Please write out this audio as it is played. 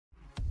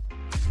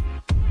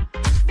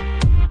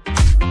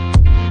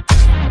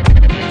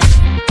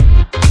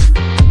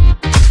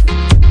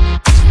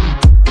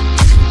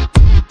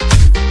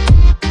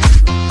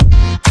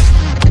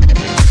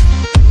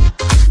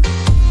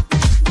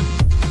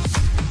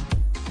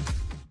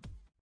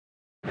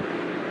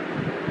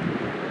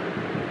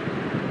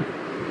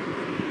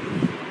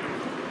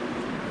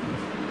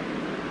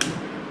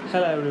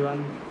Hello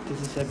everyone,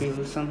 this is Abhi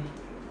Wilson,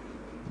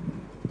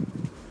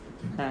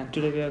 and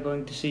today we are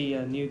going to see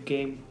a new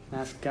game,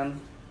 Maskgun,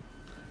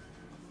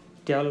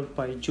 developed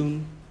by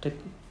June Tech.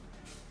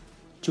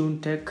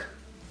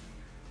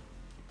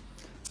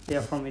 They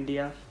are from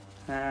India,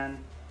 and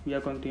we are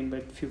going to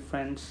invite a few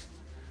friends.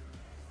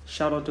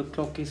 Shout out to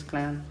Cloakies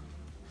clan,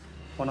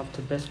 one of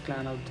the best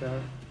clan out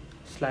there.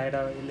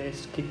 Slider,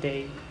 Elias,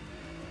 Kitay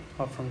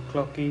are from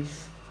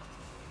Cloakies,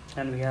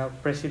 and we have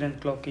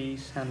President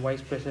Cloakies and Vice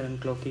President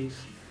Cloakies.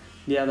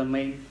 They are the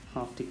main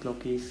of the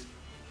Cloakies.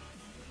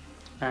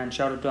 And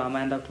shout out to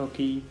Amanda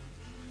Cloaky.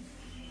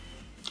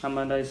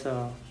 Amanda is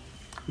a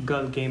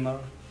girl gamer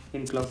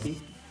in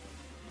Cloaky.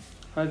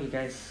 Okay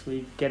guys,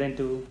 we get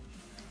into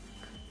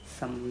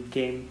some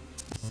game.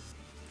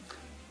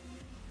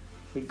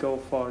 We go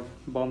for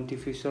bomb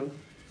defusal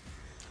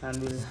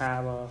and we'll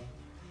have a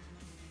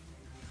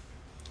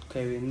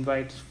we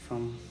invite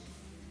from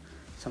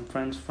some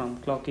friends from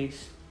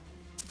Clockies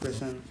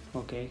prison.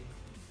 Okay,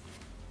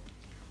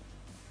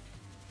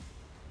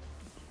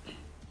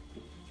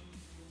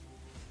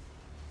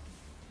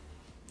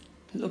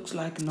 looks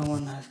like no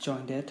one has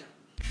joined yet.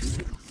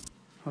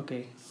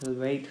 Okay, we'll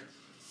wait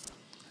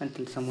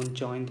until someone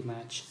joined the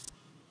match.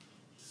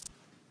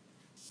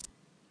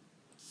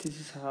 This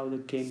is how the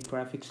game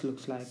graphics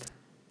looks like.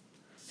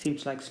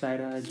 Seems like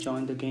Slider has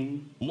joined the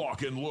game.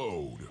 Lock and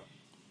load.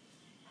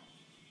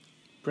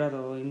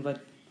 Brother,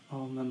 invite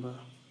our member.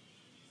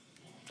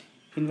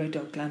 Invite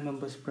our clan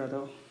members,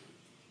 brother.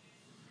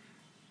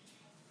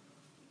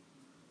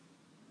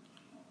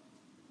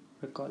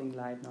 Recording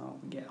live now,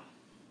 yeah.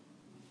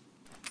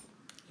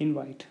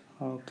 Invite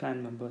our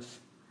clan members.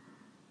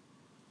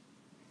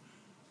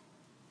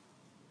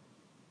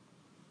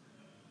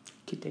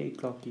 Kitay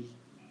Clocky.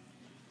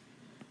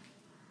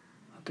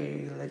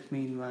 Okay, let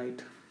me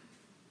invite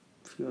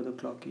a few other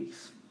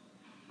Clockies.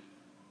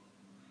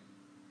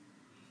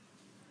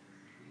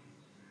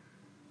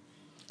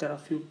 There are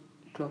few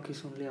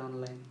Clockies only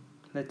online.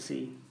 Let's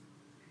see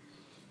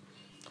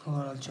who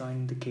will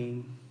join the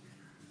game.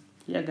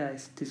 Yeah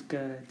guys, this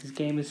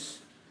game is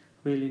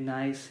really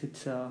nice.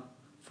 It's a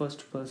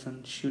first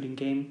person shooting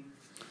game.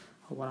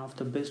 One of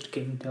the best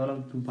game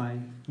developed by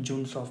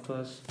June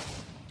Softwares,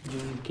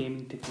 June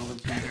Gaming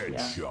Technology.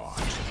 Headshot.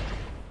 Yeah.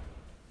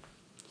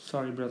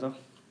 Sorry brother.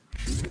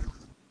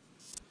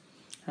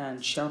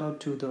 And shout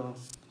out to the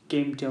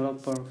game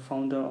developer,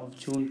 founder of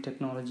June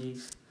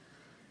Technologies.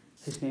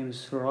 His name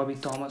is Robbie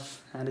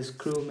Thomas and his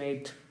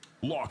crewmate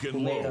Lock and who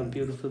made a load.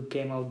 beautiful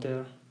game out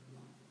there.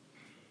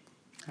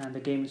 And the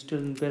game is still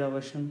in beta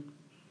version.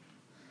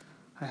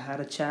 I had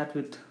a chat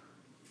with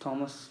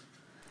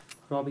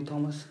Robbie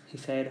Thomas. He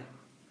said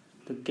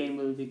the game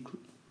will be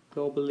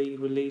globally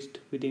released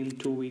within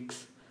 2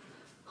 weeks.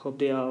 Hope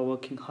they are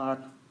working hard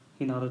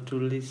in order to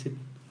release it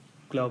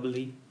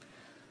globally.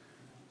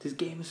 This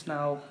game is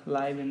now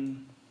live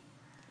in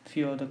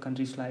few other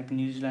countries like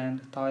New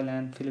Zealand,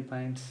 Thailand,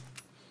 Philippines,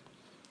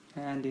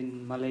 and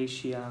in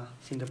Malaysia,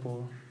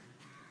 Singapore,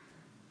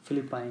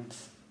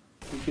 Philippines,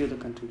 and few other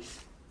countries.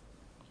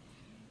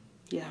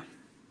 Yeah.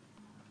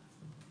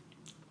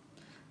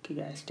 Okay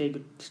guys,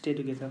 stay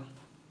together.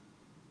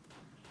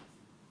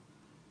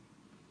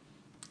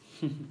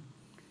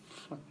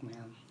 Fuck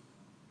man.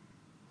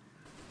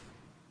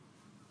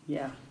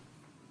 Yeah.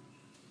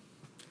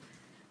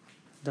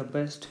 The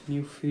best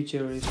new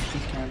feature is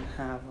you can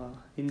have a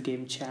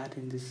in-game chat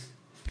in this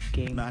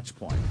game. Match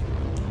point.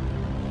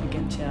 You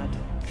can chat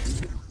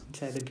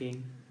inside the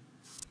game.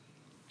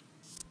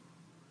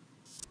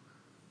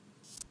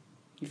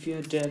 If you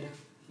are dead,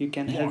 you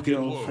can help Lock and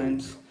your load.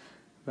 friends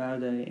where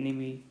the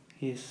enemy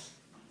is.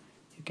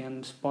 You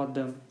can spot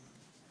them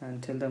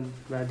and tell them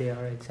where they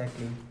are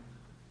exactly.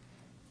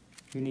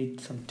 You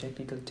need some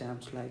technical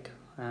terms like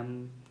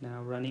I'm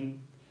now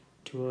running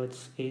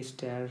towards A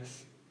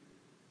stairs.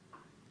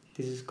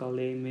 This is called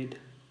A mid.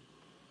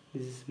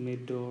 This is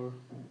mid door.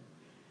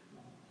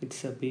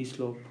 It's a B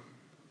slope.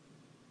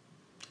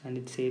 And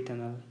it's A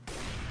tunnel.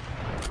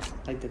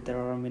 Like that, there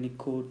are many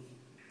code.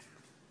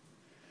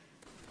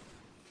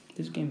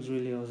 This game is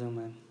really awesome,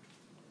 man.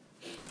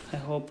 I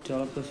hope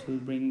developers will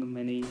bring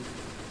many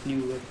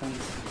new weapons,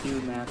 new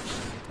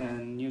maps,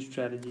 and new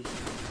strategies.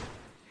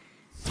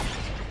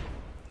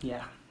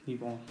 Yeah, we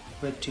won.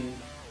 Red team.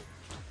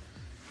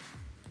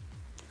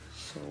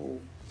 So,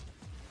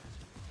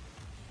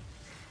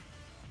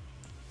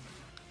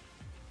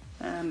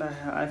 and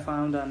I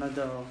found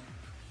another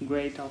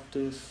great of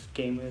this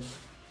game is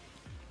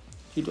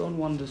you don't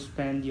want to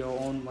spend your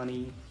own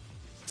money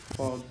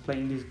for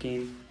playing this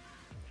game.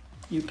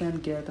 You can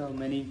get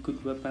many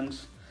good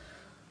weapons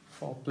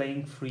for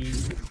playing free.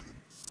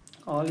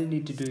 All you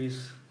need to do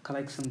is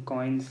collect some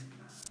coins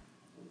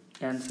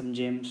and some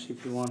gems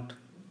if you want.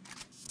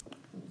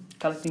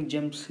 Collecting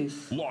gems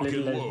is Lock a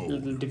and load.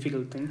 little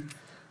difficult thing,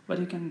 but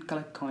you can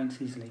collect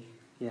coins easily.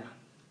 Yeah.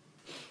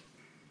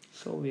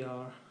 So we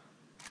are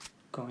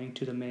going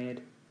to the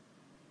mid.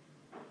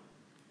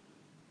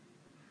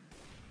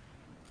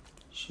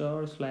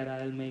 Sure, Slide,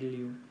 I'll mail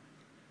you.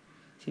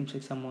 Seems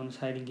like someone's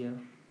hiding here.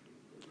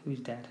 Who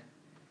is that?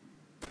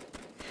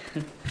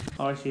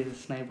 Or she is a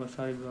sniper.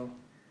 Sorry, bro.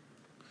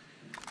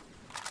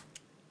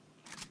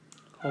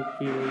 Hope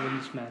we will win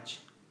this match.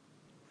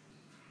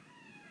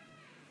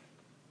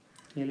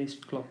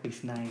 Elite clock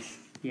is nice.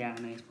 Yeah,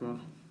 nice, bro.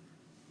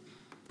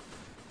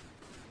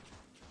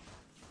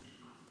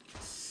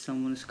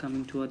 Someone is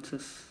coming towards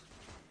us.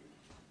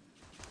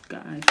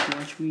 Guys,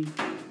 watch me.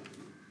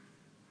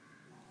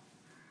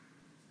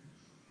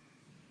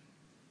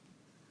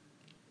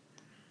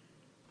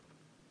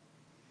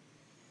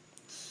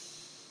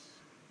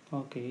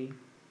 Okay.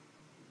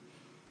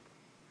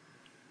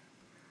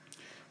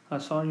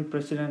 Sorry,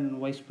 President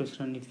and Vice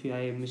President, if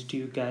I missed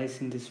you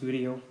guys in this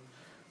video.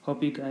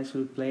 Hope you guys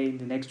will play in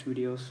the next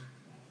videos.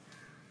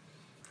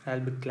 I'll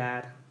be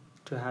glad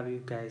to have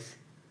you guys.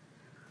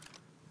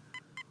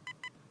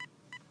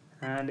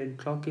 And in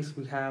cloakies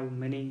we have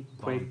many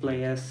great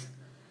players.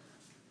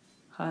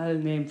 I'll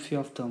name few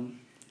of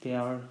them. They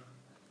are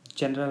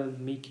General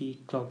Mickey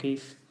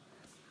cloakies,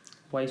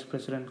 Vice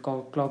President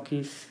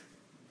cloakies.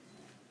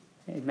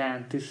 Hey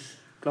man, this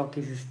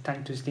cloakies is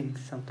tongue twisting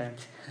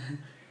sometimes.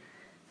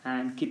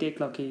 And Kitty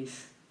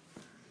cloakies,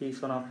 he's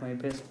one of my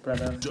best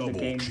brothers in the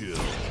game. Kill.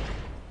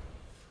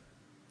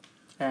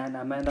 And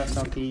Amanda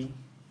cloakie,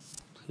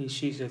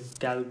 she's a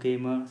gal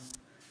gamer.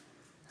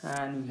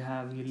 And we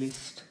have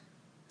Elist.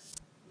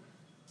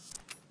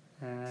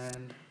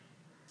 And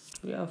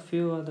we have a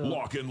few other.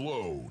 Lock and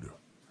load.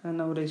 And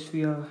nowadays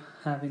we are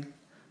having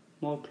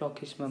more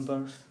cloakies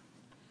members.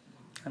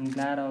 I'm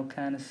glad our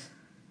clan is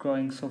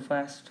growing so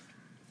fast.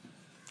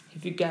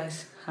 If you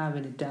guys have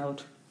any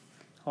doubt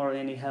or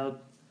any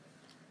help,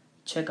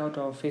 check out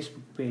our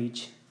Facebook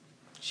page.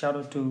 Shout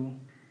out to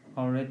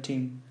our red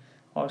team,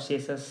 or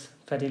CSS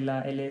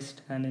Fadila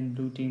Elist, and in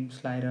blue team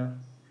Slider.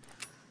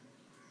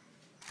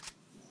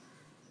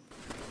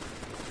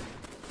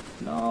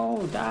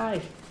 No,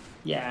 die!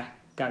 Yeah,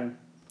 got him.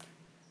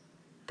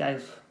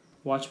 Guys,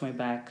 watch my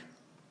back.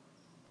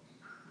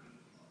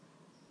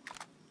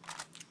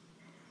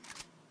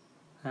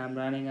 I'm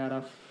running out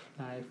of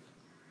life.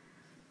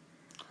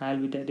 I'll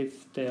be dead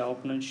if the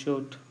opponent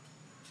shoot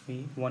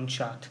me one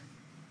shot.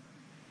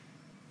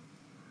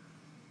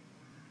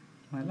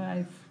 My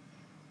life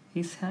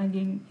is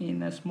hanging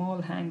in a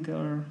small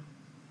hangar.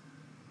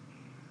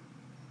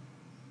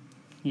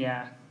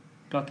 Yeah,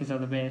 clockies are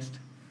the best.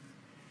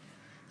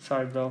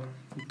 Sorry bro,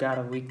 you got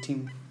a weak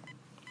team.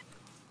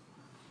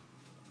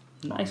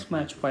 Nice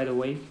match by the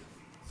way.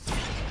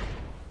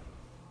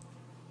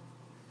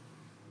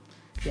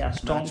 Yeah,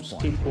 Storm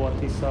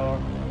Skipworth is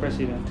our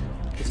president.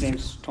 His name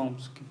is Storm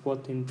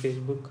Skipworth in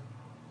Facebook.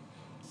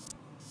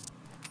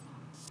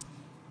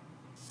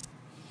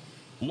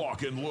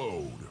 Lock and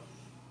load.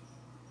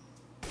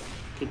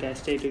 Okay guys,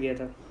 stay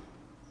together.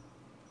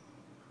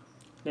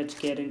 Let's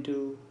get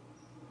into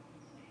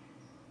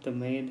the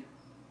main.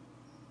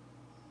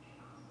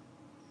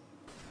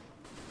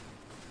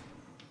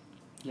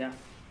 Yeah.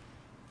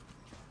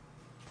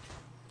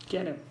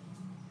 Get him.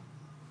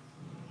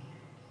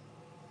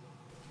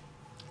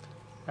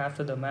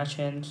 After the match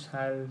ends,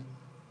 I'll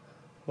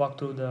walk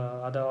through the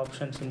other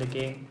options in the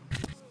game.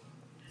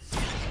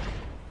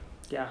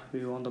 Yeah,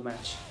 we won the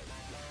match.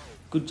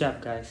 Good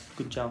job guys,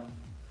 good job.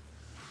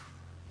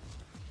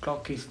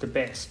 Clock is the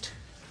best.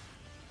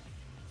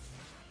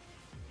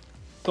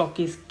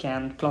 Clockies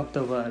can clock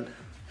the world.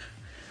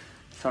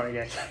 Sorry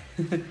guys.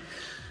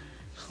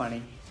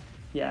 Funny.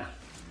 Yeah.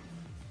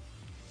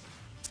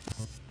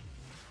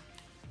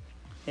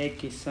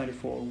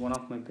 AK-74, one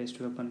of my best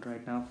weapons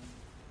right now.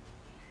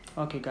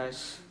 Okay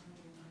guys,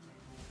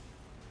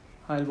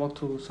 I'll walk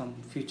through some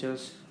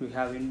features. We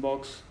have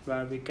inbox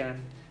where we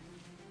can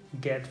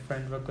get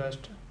friend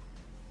request,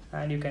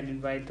 and you can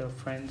invite the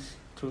friends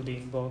through the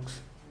inbox.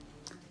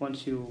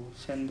 Once you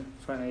send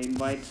friend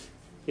invites,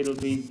 it'll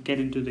be get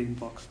into the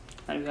inbox.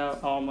 And we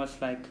have armors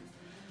like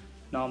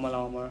normal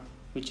armor,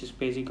 which is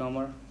basic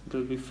armor. It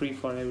will be free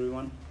for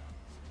everyone.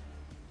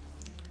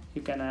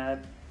 You can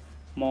add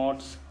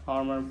mods,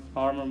 armor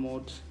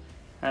modes,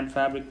 and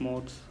fabric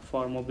modes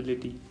for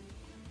mobility,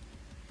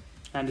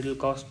 and it will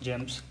cost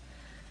gems.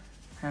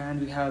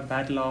 And we have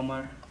battle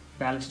armor,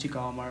 ballistic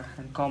armor,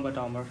 and combat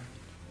armor.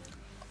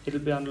 It will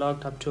be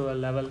unlocked up to a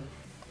level,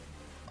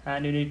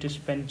 and you need to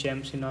spend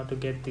gems in order to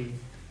get the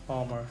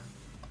armor.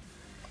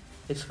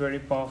 It's very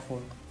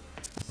powerful.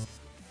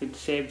 It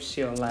saves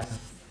your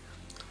life.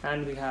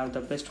 And we have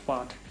the best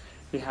part.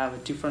 We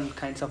have different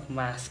kinds of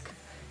mask,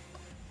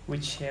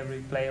 which every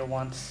player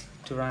wants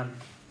to run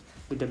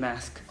with the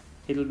mask.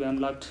 It will be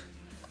unlocked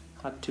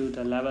up to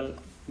the level,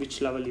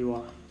 which level you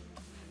are,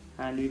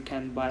 and you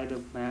can buy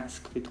the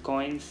mask with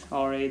coins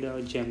or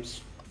either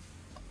gems.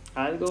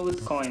 I'll go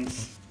with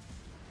coins.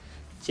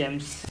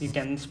 Gems, you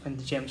can spend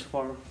the gems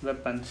for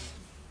weapons.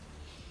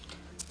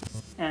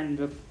 And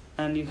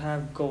you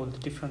have gold,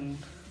 different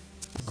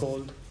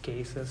gold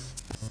cases,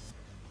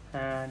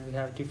 and we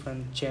have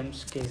different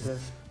gems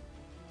cases.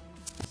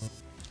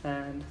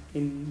 And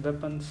in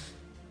weapons,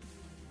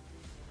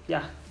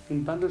 yeah,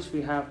 in bundles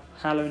we have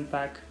Halloween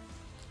pack,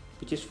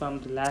 which is from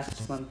the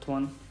last month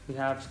one. We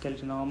have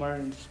skeleton armor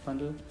in this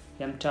bundle,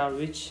 Yamtar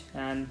Witch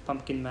and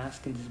pumpkin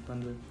mask in this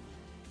bundle.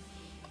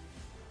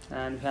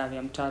 And we have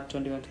Yamtar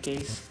 21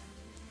 case,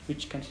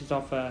 which consists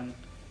of an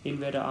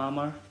invader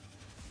armor,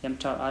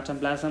 Yamtar Atom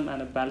Blossom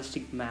and a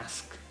ballistic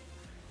mask.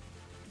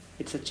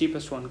 It's the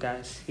cheapest one,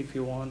 guys. If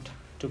you want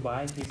to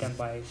buy, you can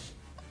buy it.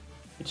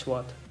 It's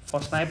worth.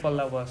 For sniper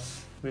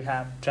lovers, we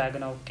have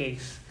Dragonov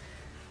case,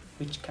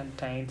 which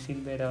contains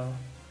invader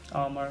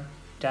armor,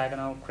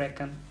 Dragonov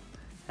Kraken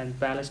and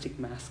ballistic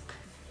mask.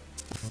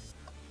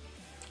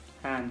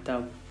 And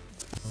the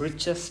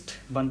richest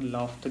bundle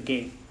of the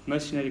game,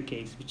 mercenary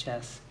case, which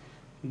has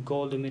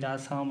gold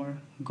Midas armor,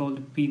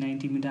 gold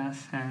P90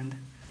 Midas and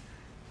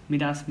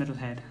Midas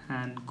metalhead,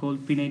 and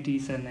gold P90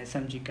 is an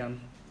SMG gun.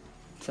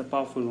 It's a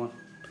powerful one.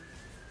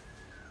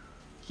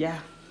 Yeah.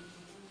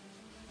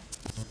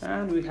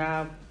 And we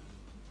have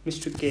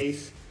mystery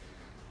case,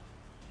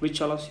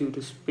 which allows you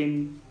to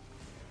spin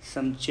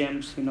some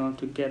gems,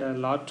 to get a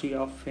lottery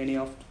of any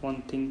of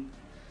one thing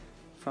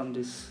from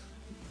this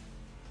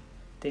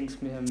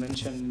things we have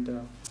mentioned in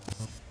the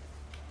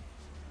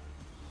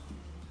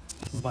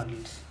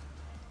bundles.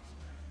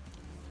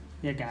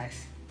 Yeah,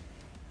 guys.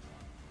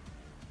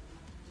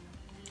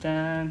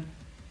 Then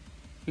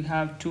we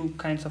have two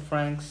kinds of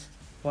ranks.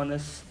 One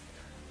is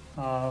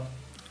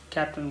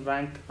captain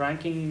rank.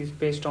 Ranking is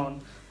based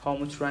on how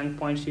much rank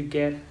points you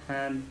get,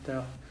 and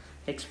the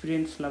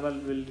experience level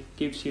will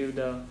gives you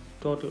the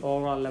total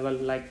overall level,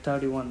 like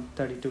 31,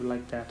 32,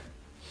 like that.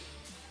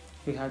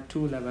 We have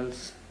two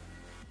levels.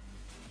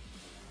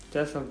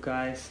 That's all,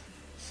 guys.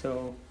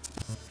 So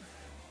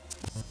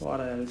what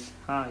else?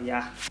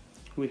 Yeah,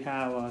 we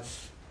have a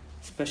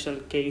special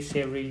case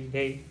every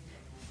day.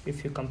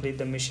 If you complete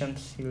the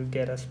missions, you will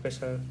get a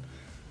special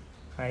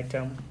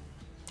item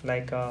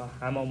like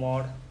ammo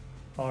mod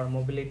or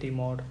mobility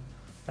mod,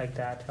 like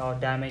that, or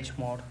damage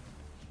mod.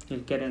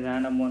 You'll get a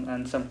random one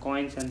and some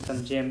coins and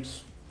some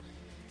gems.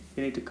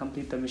 You need to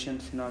complete the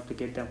missions in order to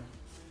get them.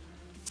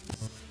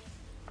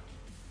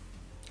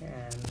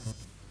 And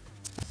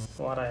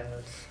what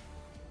else?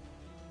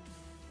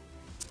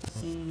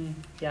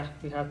 Yeah,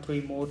 we have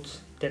three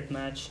modes: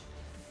 deathmatch,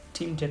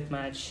 team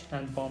deathmatch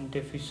and bomb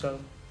defusal.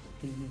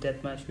 In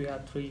deathmatch we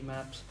have three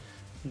maps: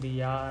 the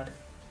yard,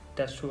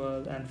 test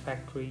world and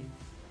factory.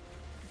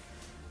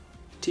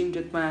 Team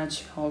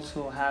deathmatch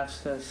also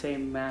has the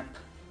same map,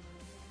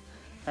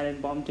 and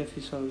in bomb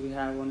defusal we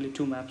have only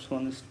two maps.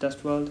 One is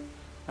test world,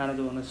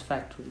 another one is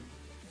factory.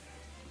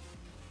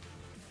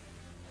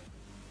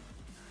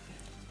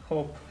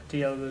 Hope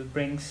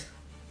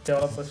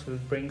developers will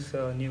bring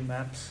new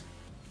maps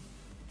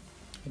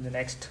in the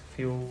next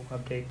few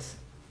updates.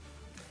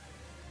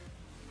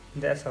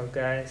 That's all,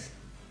 guys.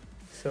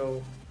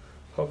 So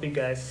hope you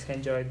guys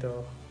enjoyed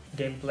the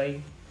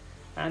gameplay,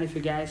 and if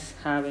you guys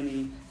have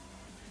any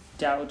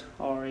doubt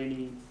or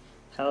any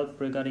help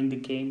regarding the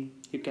game,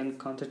 you can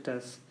contact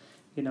us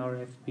in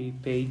our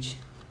FB page.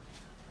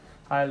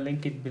 I'll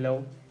link it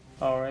below.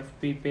 Our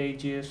FB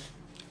page is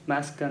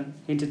Maskgun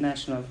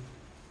International,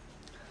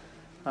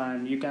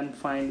 and you can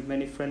find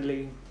many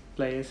friendly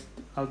players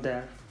out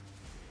there.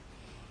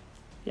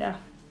 Yeah,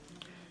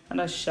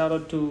 and a shout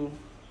out to,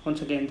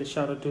 once again, the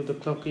shout out to the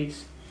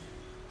cloakies,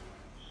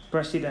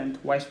 president,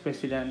 vice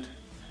president,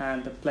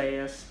 and the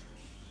players,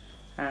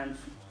 and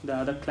the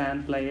other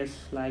clan players,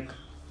 like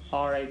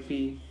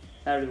RIP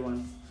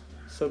everyone.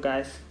 So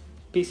guys,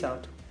 peace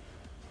out,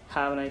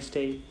 have a nice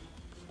day,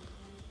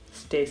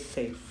 stay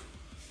safe.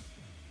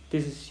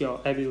 This is your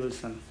Abby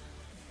Wilson.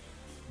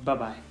 Bye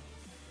bye.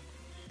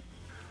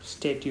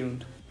 Stay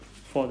tuned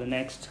for the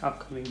next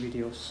upcoming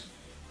videos.